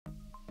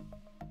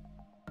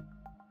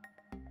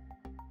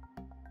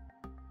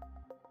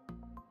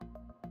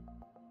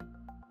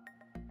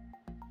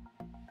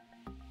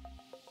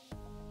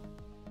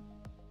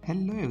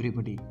Hello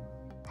everybody,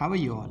 how are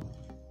you all?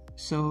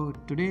 So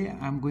today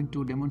I'm going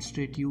to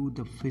demonstrate you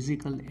the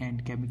physical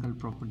and chemical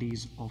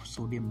properties of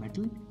sodium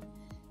metal,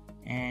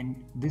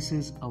 and this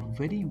is a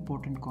very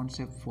important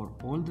concept for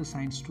all the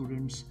science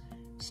students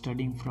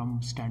studying from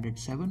standard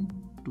 7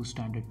 to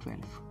standard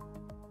 12.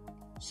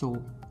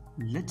 So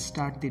let's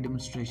start the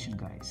demonstration,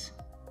 guys.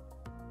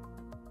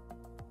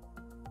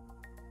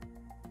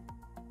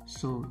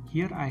 So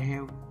here I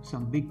have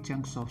some big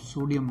chunks of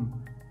sodium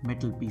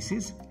metal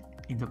pieces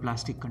in the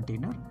plastic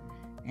container,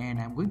 and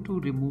I'm going to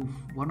remove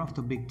one of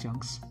the big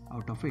chunks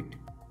out of it.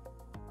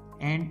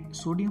 And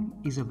sodium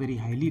is a very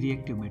highly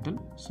reactive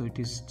metal, so it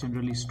is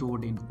generally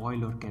stored in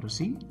oil or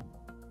kerosene.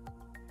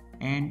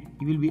 And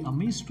you will be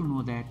amazed to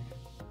know that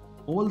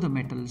all the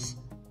metals,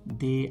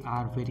 they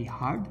are very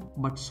hard,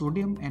 but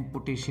sodium and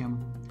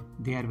potassium,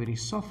 they are very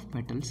soft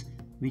metals.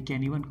 We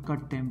can even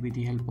cut them with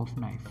the help of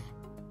knife.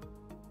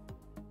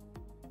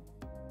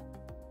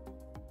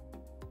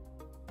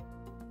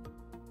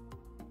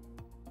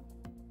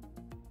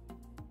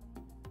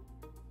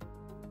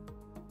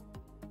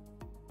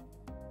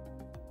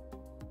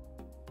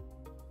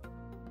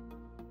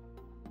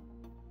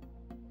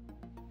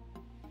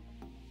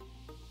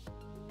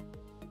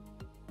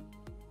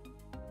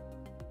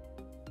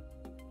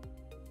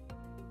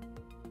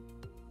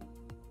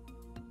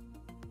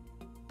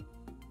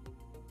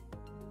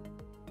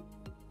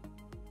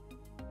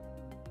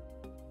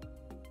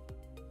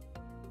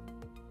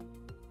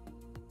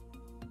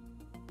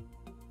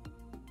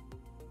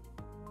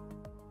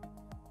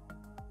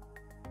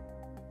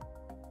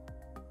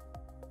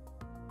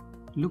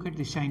 Look at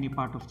the shiny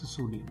part of the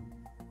sodium.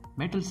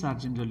 Metals are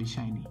generally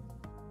shiny.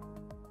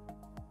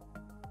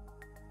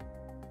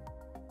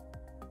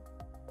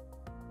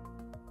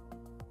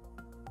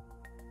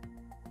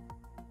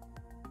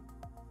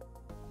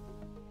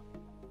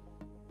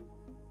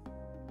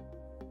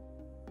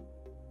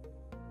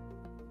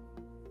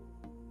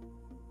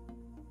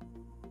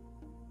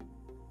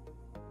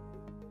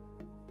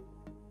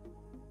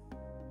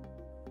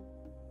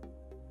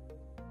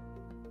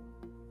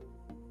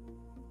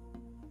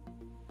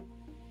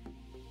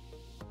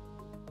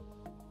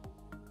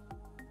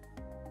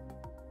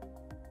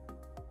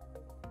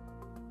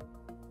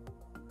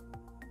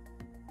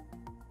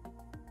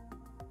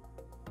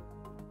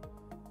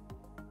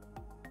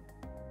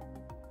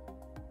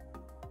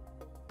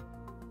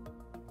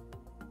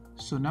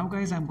 So now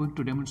guys, I'm going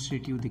to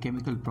demonstrate you the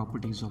chemical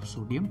properties of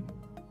sodium.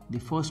 The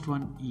first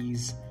one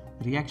is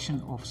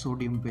reaction of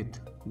sodium with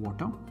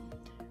water.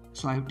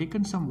 So I have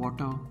taken some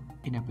water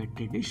in a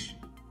petri dish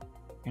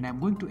and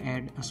I'm going to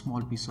add a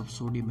small piece of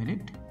sodium in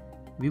it.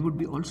 We would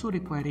be also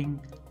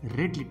requiring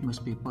red litmus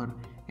paper,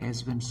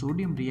 as when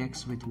sodium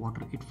reacts with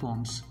water it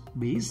forms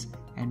base,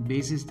 and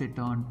bases they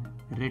turn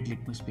red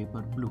litmus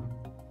paper blue.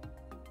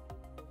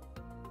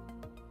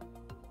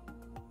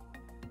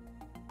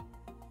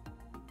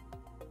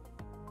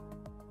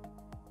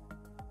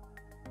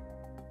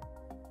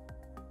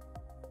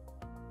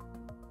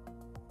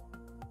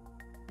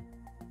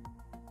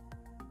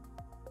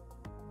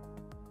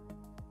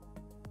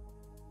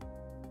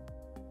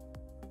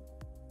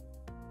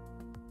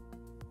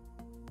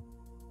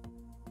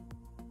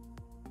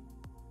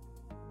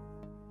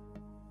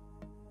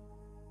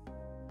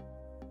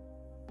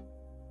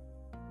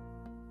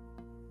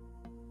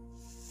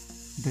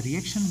 The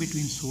reaction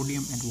between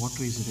sodium and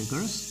water is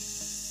rigorous.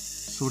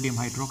 Sodium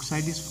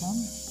hydroxide is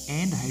formed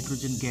and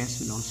hydrogen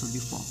gas will also be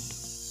formed.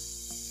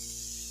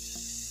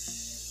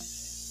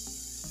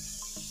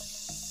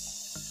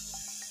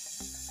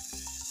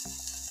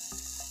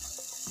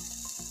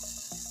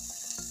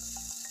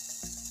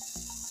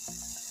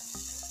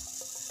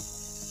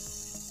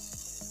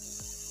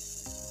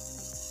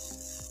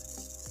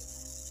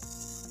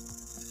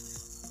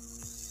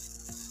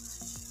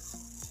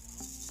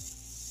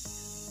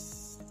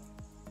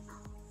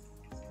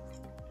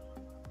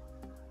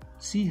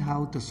 See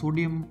how the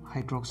sodium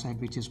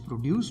hydroxide which is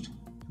produced,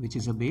 which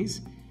is a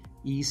base,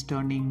 is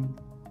turning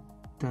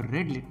the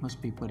red litmus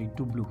paper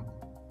into blue.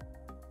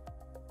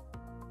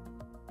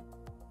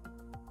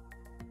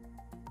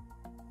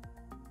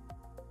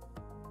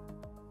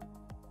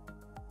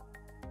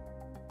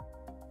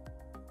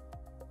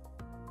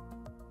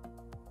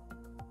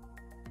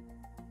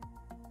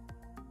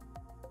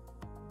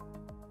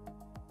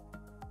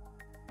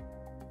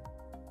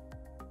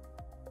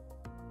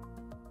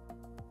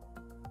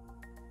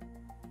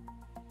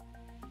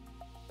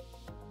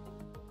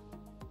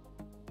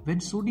 When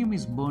sodium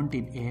is burnt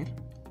in air,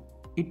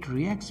 it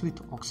reacts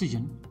with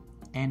oxygen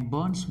and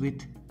burns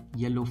with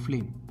yellow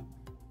flame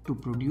to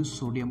produce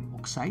sodium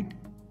oxide.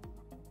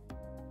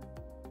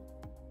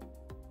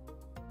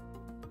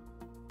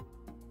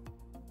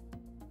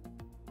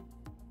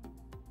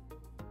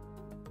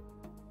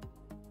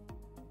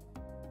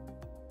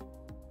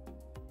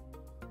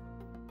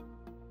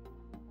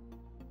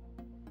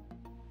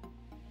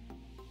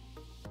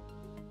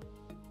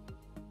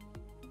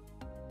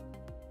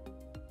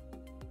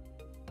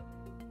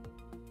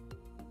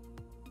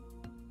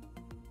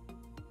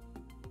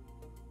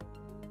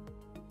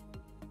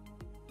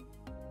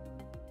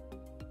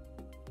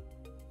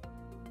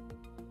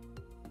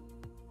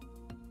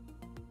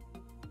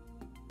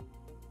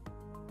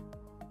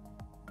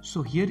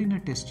 So here in a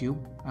test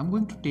tube, I'm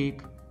going to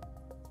take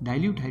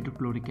dilute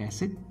hydrochloric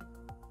acid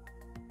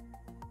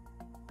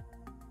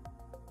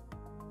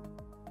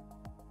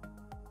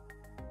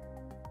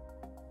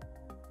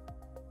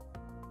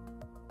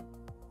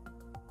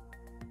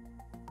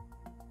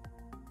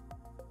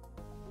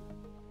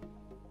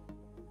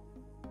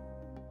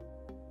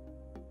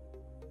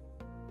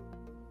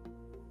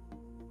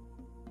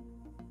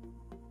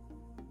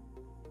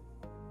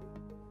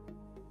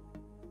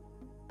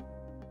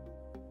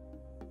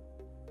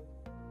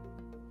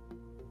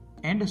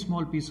and a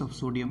small piece of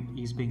sodium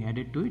is being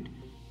added to it.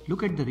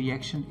 Look at the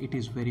reaction, it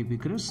is very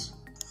vigorous.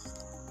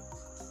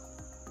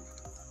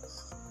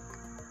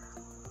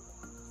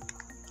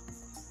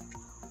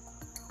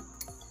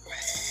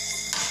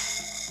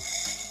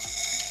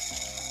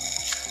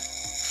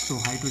 So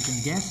hydrogen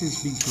gas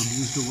is being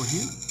produced over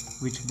here,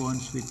 which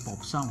burns with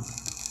pop sound.